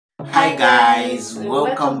Hi guys,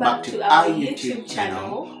 welcome back to our YouTube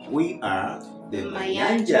channel. We are the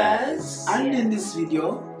Mayanjaz, and in this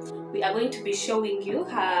video we are going to be showing you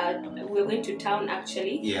how we're going to town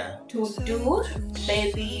actually to do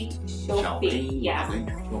baby shopping. Yeah, we're going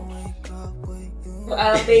to shop for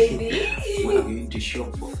our baby. We're going to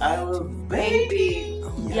shop for our baby.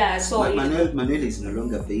 Yeah, so Manuel is no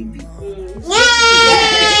longer baby. He's going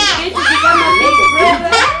to become a big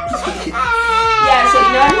brother. Yeah, so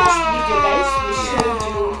in our last video, guys,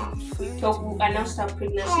 we announced our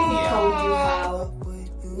pregnancy. We told you how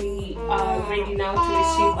we are ready now to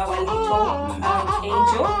receive our little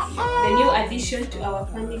angel, the new addition to our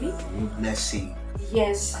family. Blessing.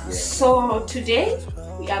 Yes. So today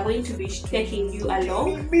we are going to be taking you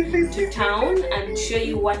along to town and show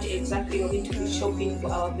you what exactly we're going to be shopping for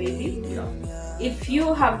our baby. If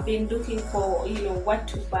you have been looking for, what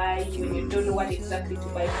to buy, you don't know what exactly to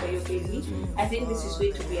buy for your baby, I think this is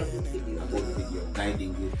going to be a good video.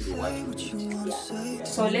 Guiding you through what you need. Yeah.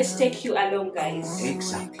 So let's take you along, guys.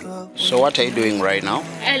 Exactly. So what are you doing right now?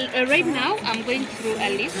 Right now, I'm going through a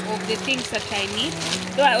list of the things that I need.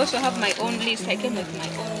 Though I also have my own list. I came with my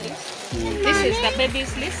own list. This is the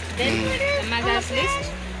baby's list, then the mother's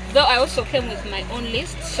list. Though I also came with my own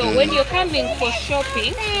list. So when you're coming for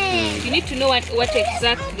shopping, you need to know what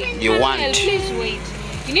exactly you want. Please wait.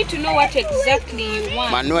 You need to know what exactly you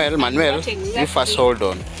want. Manuel, exactly you first hold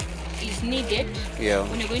on. Is needed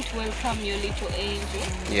when you're going to welcome your little angel.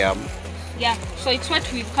 Yeah, so it's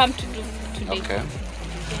what we've come to do today. Okay.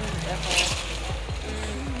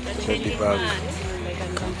 Baby bag.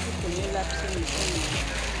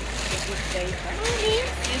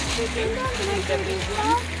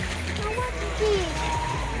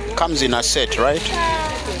 Comes in a set, right?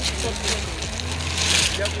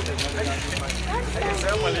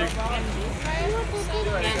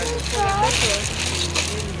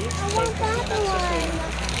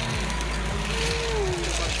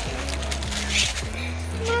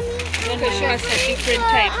 Show us a different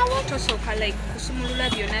type. Also, like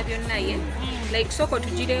like soko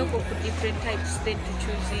tujire ko different types then to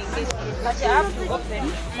choosing. But you have to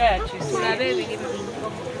open.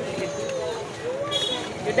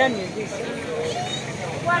 You're done with this.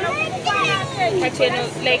 But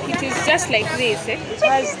like it is just like this. It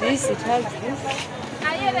has this. It has this.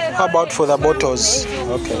 How about for the bottles?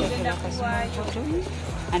 Okay.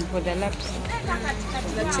 And for the laps,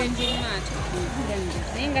 the changing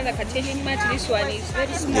mat. This one is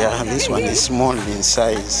very small. Yeah, this one is small in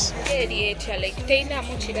size. It's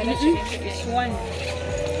one,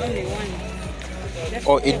 only one.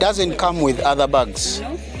 Oh, it doesn't come with other bags.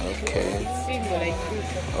 No. Okay.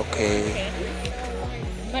 Okay.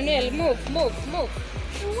 Manuel, move.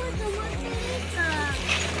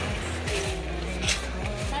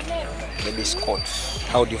 Baby Scott.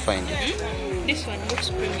 How do you find it? This one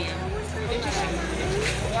looks premium.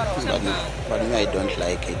 But me, I don't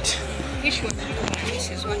like it. Which one? This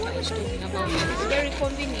is what I was talking about. It's very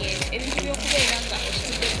convenient. And if you're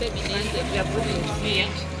baby,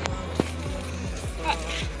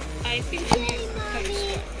 I think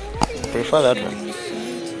Prefer that one.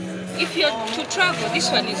 If you're to travel, this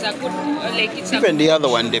one is a good, it's even the other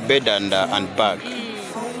one, the bed and bag.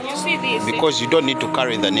 You see this? Because you don't need to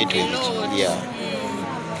carry the net with it. Yeah.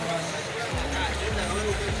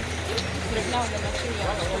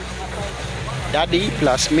 Daddy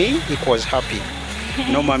plus me equals happy.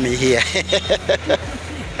 No mommy here.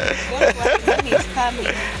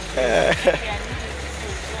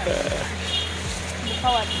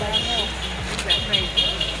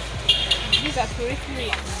 These are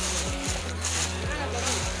periphery.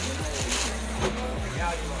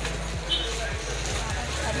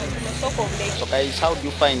 So guys, how do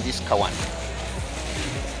you find this kawan?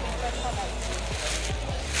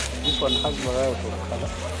 This one has variety of color.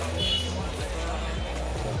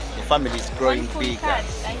 The family is growing big. I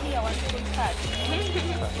hear one full card.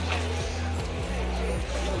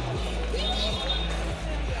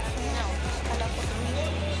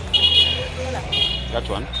 That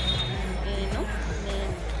one? No.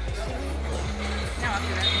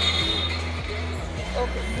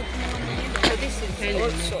 Okay. So this is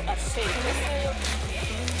also a set.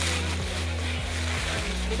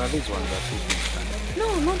 But these ones are too big. No,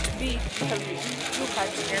 not big. Look at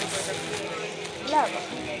it. Love.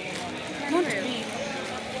 Not big.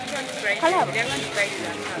 Color.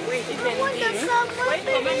 Wait, see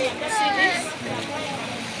this?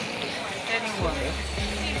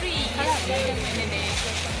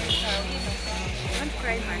 Don't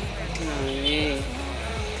cry, man.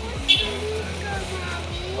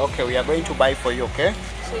 Okay, we are going to buy for you, okay?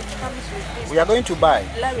 So it comes with this. We are going to buy.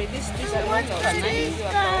 Larry, these are what I was telling you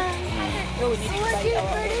about. So we need to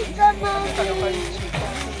buy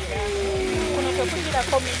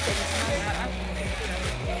our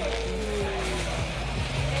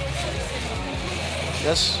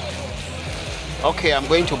Yes. Okay, I'm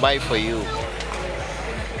going to buy for you.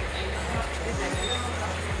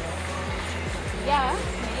 Yeah.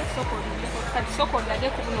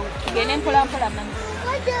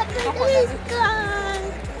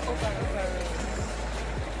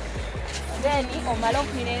 Then omala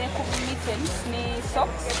okumirene ku mittens ne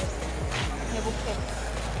socks ne bucket.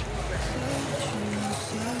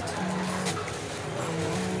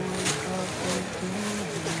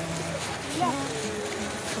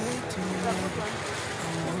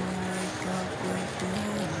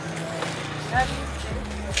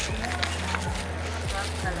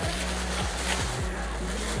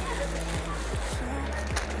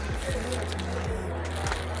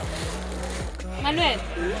 Manuel,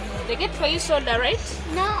 they get for you soda, right?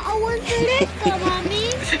 No, I want to liquor, mommy.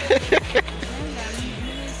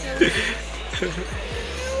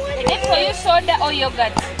 They get for you soda or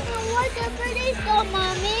yogurt? I want to liquor,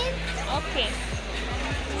 mommy. Okay.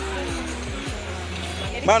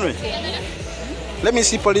 Manuel, let me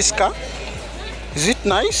see police car. Is it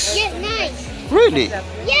nice? Yeah, nice. Really?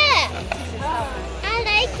 Yeah. I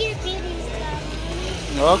like your beauty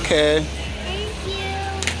stuff. Okay. Thank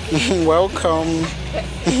you. Welcome.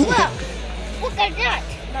 Wow, look at that.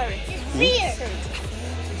 It's weird.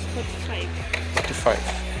 45.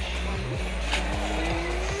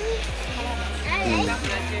 I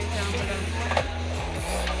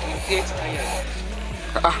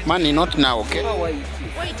like Money, not now, okay?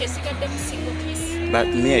 Wait, just get them single piece. But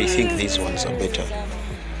me, I think these ones are better.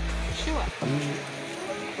 Sure.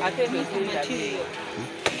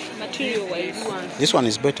 Material wise. This one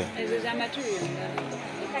is better.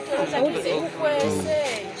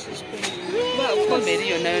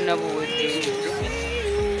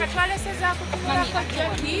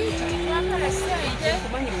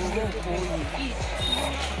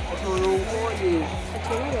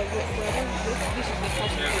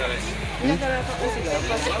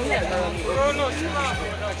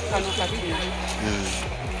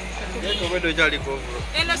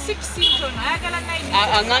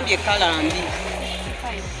 Angambye kalambi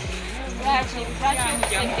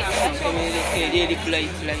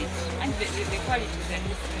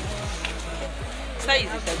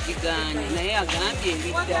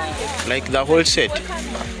Like the whole set.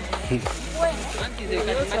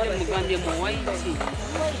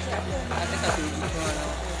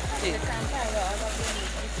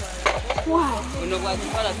 Wow.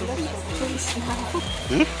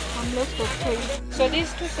 So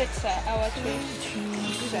these two sets are our choices.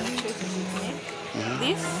 These are the choices we made.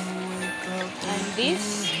 This and this.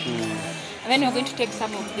 And then we're going to take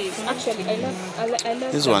some of these. Actually, I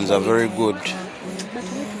love These ones are very good.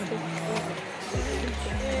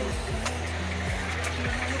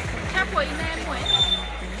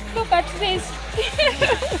 Look at this.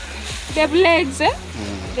 The legs, eh?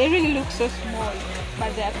 They really look so small,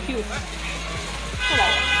 but they are cute.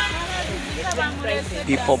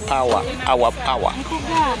 People power, our power.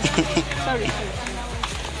 Sorry.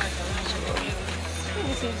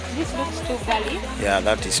 This looks too girly. Yeah,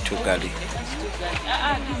 that is too girly.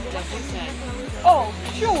 Oh,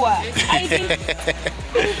 sure. I did.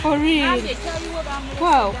 For real.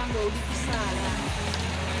 Wow.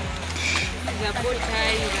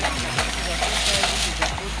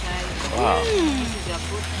 Wow.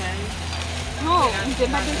 No, the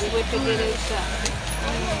mothers were together.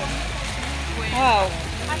 Wow.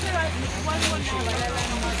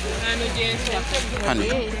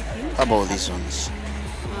 Honey, how about these ones?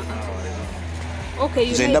 Okay,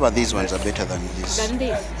 you Zendaba, like these ones are better than this. than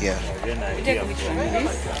this. Yeah. Take which one?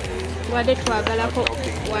 This? Wade twagalako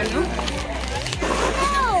wano.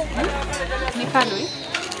 Ni kano, eh?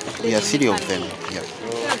 There are 3 of them. Yeah.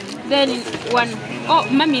 Then one. Oh,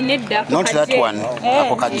 mami nedda. Not that one. Eh.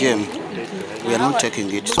 Apoka gem. We are not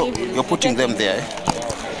taking it. So you're putting them there. Eh?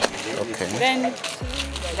 Okay. Then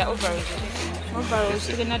the overalls. Overalls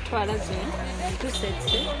tugenda twala zino. Two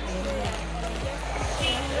sets. Eh?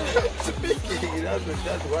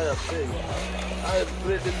 That's why I'm saying. I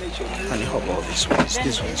pray the nation. And how about these ones?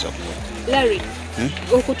 These ones are good. Larry,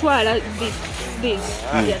 okutwala this.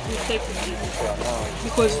 Yeah, we take this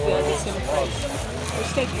because they are the same price. We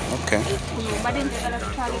take it. Okay. But then njagala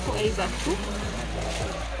tutwaleko either two.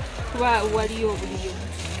 Kuba waliyo buliyo.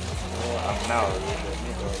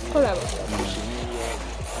 Kolaba.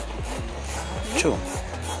 Sure.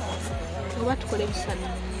 Oba tukole bisana.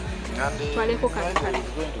 Twaleko kale.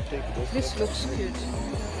 This looks cute.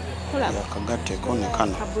 Kagatteko ne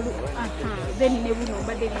kano. Then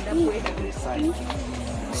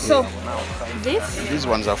so These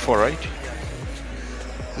ones are 4, right?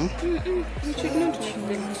 we should not make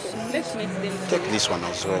them four. Let's make them four. Take this one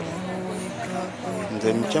as well.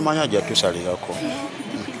 Nze mukimanya ajja tusalirako.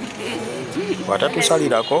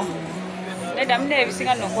 Watatusalirako?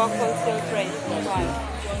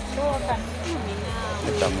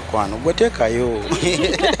 Edda mukwano gwe teekayo.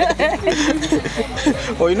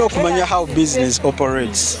 Olina okumanya how business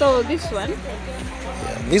operates. So this one,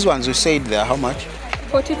 These ones you said they are how much?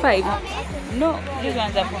 45. No, these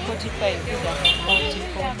ones are for 45, these are for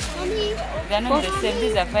 44. They are not the same,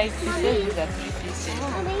 these are 5 pieces, these are 3 pieces.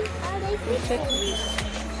 We take this.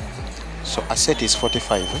 So a set is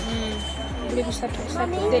 45. Then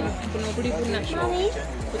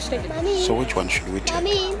So which one should we take?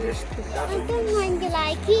 Mommy, I don't mind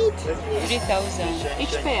like it. 3,000.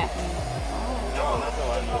 each pair.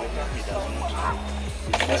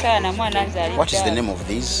 What is the name of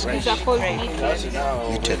these? These are called mittens.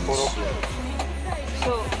 Mittens.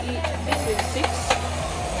 So this is 6.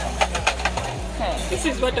 This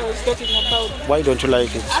is what I was talking about. Why don't you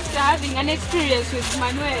like it? After having an experience with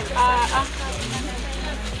Manuel,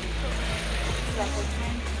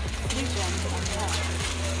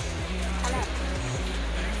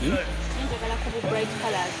 bright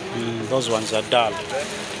colors. Those ones are dull.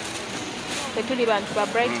 The Taliban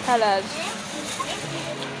to bright colors.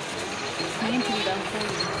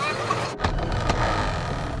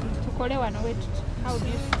 How do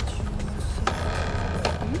you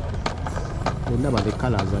Remember the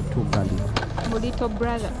colors are too dull. little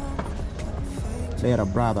brother? They are a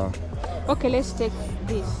brother. Okay, let's take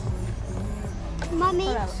this. Mommy,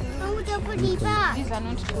 I want to put it back. These are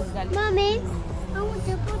not too dull. Mommy, I want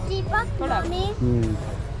to put it back. Mommy,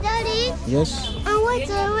 Daddy, Yes. I want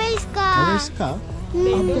a race car. A race car?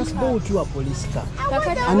 I've just bought you a police car. I want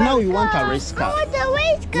a And now race you want car. a race I car. want a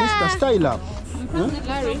race car. Mr. Style up.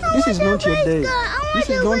 Larry, This is not your day. This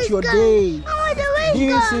is not your day. I want a race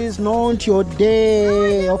This car. is not your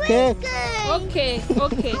day, okay? okay,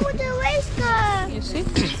 okay. I want a race car. You see?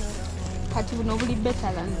 But you know really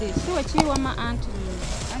better than this. So what you want my aunt?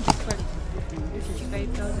 This is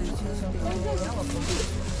 5,000.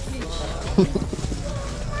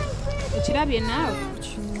 It's laughing now.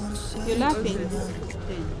 You're laughing.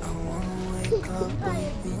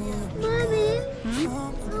 Mommy, I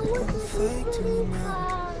want a police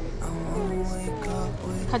car.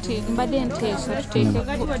 Kati mbadde nteesa tuteeke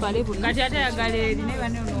tutwale buli Kati ate ayagala eri ne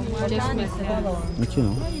banne onomwala.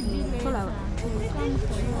 Mukino? tolaba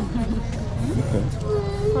Okay.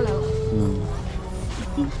 tolaba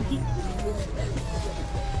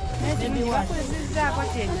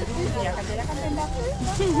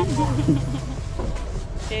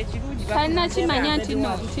kalina kimanya nti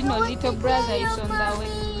no little brother is on the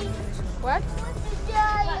way. What?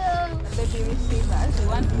 Baby receivers. You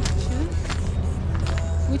want to choose?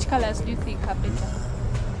 Which colors do you think are better?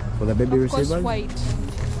 For the baby Of course, receivers?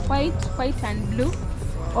 white and blue,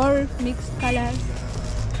 or mixed colors.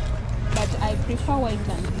 But I prefer white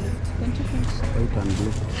and blue. Don't you think so? White and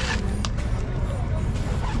blue.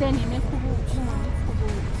 Then in a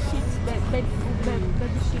sheets, baby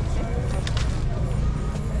sheets.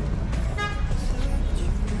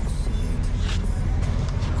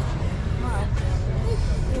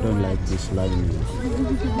 I don't like this lining.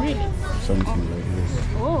 Really? Something like this.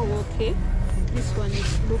 Oh, okay. This one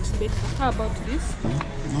looks better. How about this?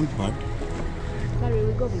 Not bad. Larry,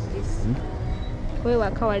 we go with this. Where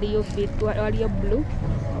waka waliyo blue?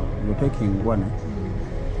 You're taking one, eh?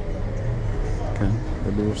 Okay.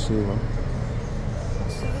 Baby receiver.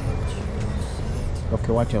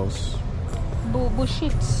 Okay, what else? Boo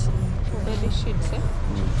sheets. Baby sheets, eh?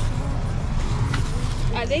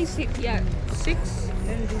 Are they 6? Yeah, 6.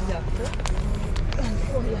 Then these are 4. And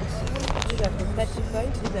 4, yes. These are for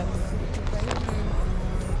 35. These are for 55.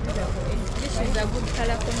 These are for 80. This is a good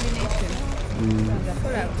color combination.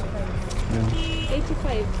 Yeah.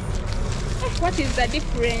 85. What is the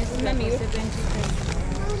difference, Mami? 75.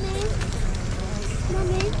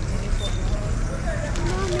 Mommy,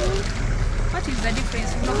 What is the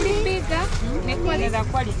difference? Probably bigger. The qualities are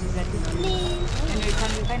different. And you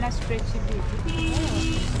can kind of stretch it.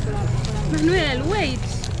 Manuel, wait.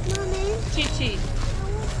 Mommy, Chichi.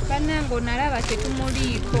 Banango nalaba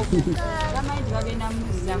tetumuliiko. Bamayizi bagenda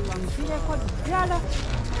muzza kwa musireko ddala.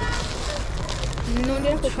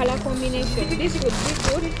 Nondera ku color combination. This would be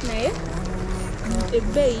good naye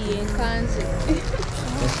ebbeeyi yenkanze.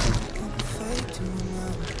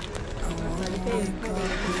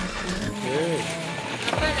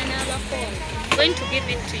 Going to give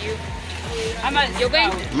it to you. You're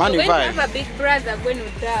going to have a big brother when you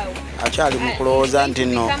die. Achali mukulowooza nti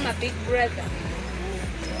nno. Become a big brother.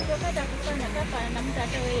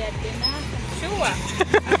 Sure.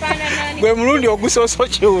 Gwe mulundi ogusooso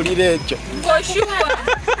kiwulira ekyo.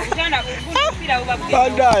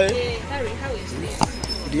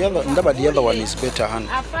 Ndaba the other one is better, honey.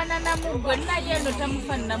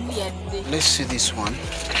 Let's see this one.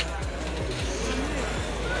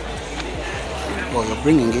 Oh, you're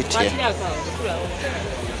bringing it here.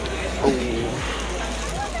 Oh.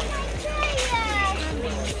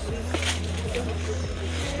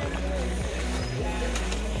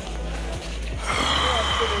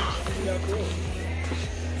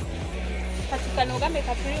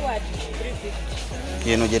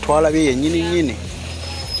 Yeno gye twalabye yennyini nnyini.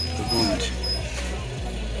 Good.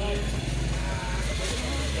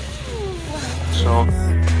 So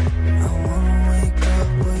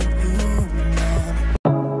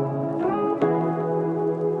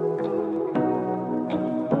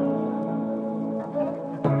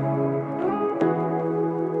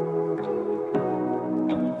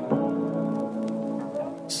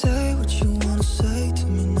say what you wanna say to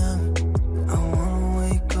me now. I wanna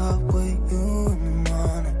wake up with you in the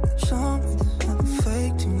morning. Show me there's nothing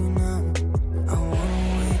fake to me now. I wanna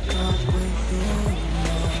wake up with you in the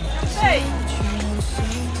morning. Say what you wanna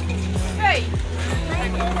say to me now. Hey. I wanna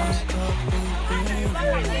wake up with you in the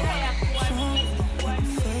morning. Show me there's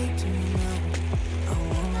nothing fake to me now. I wanna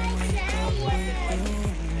wake up with you in the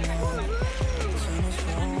morning. Turn this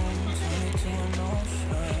phone, turn it to an ocean.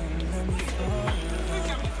 Let me fall.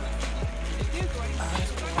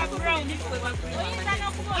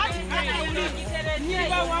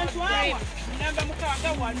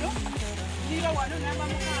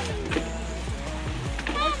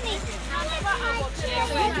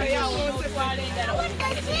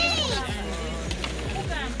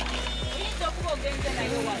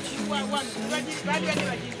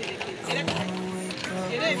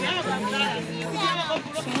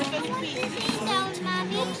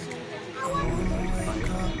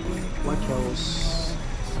 What else?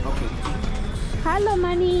 Okay. Hello,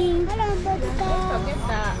 Manny. Hello, Baba.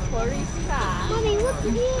 Mommy, what's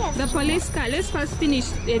here? The police car. Let's first finish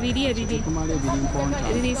the video.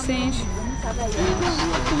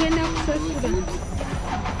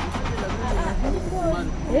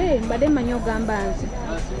 Hey, but then manyo gamba.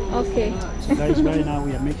 Okay. So guys, right now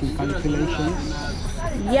we are making calculations.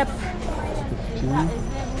 Yep.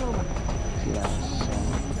 Yeah, so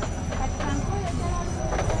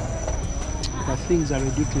the things are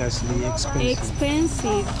ridiculously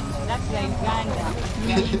expensive. That's like Uganda.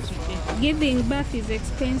 Giving birth is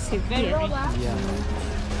expensive here. Yeah.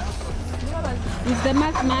 Is the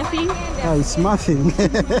math mathing? Ah, it's nothing.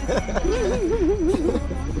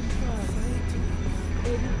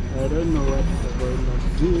 I don't know what we're going to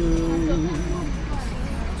do.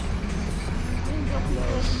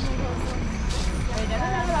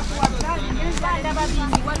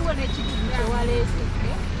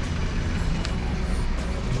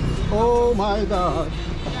 Oh my God.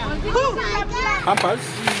 Pampers.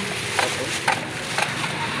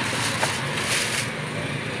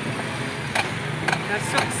 That's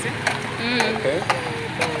socks, eh? Okay.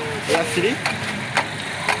 There are three.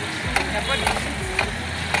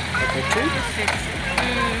 Okay, two.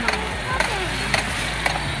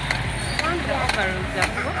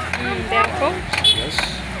 Therefore, Yes.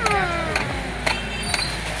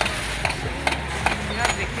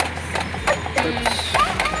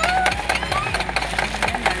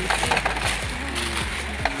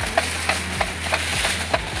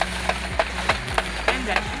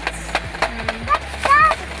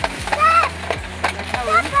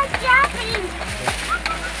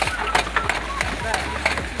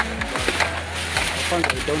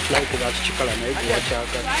 I don't like that chicken and egg. Watch out.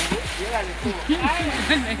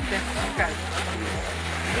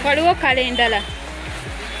 waliwo kalendala.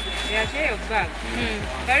 Yacheyo bag.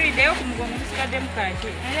 Kari leo kumugongo musikade mukate.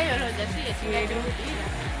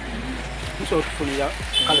 So tufunira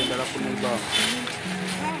kalendala ku neighbor.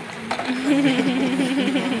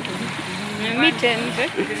 Mittens.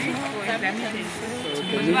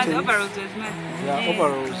 Overalls was mad. Yeah,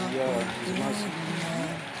 overalls. Yeah, it's nice.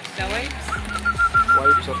 The wipes.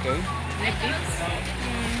 Wipes, okay. Nappies.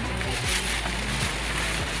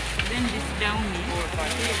 Then this downy.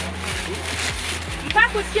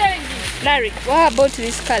 Larry, what about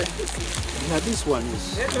this color? Yeah, this one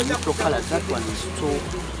is neutral color. That one is too.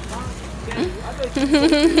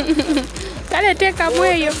 Kale teka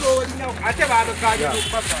mweyo.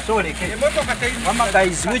 Sorry, Mama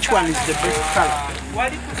guys, which one is the best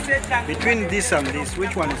color? Between this and this,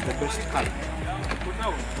 which one is the best color?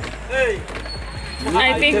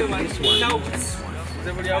 I think. This one.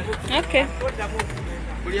 Okay.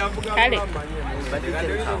 Kale. But you can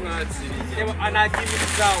count.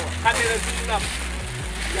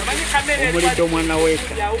 Omulidde omwana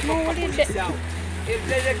weka. Muwulidde.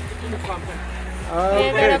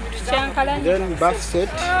 Okay. Then bath set.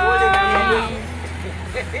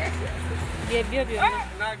 Byebyo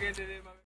byonna.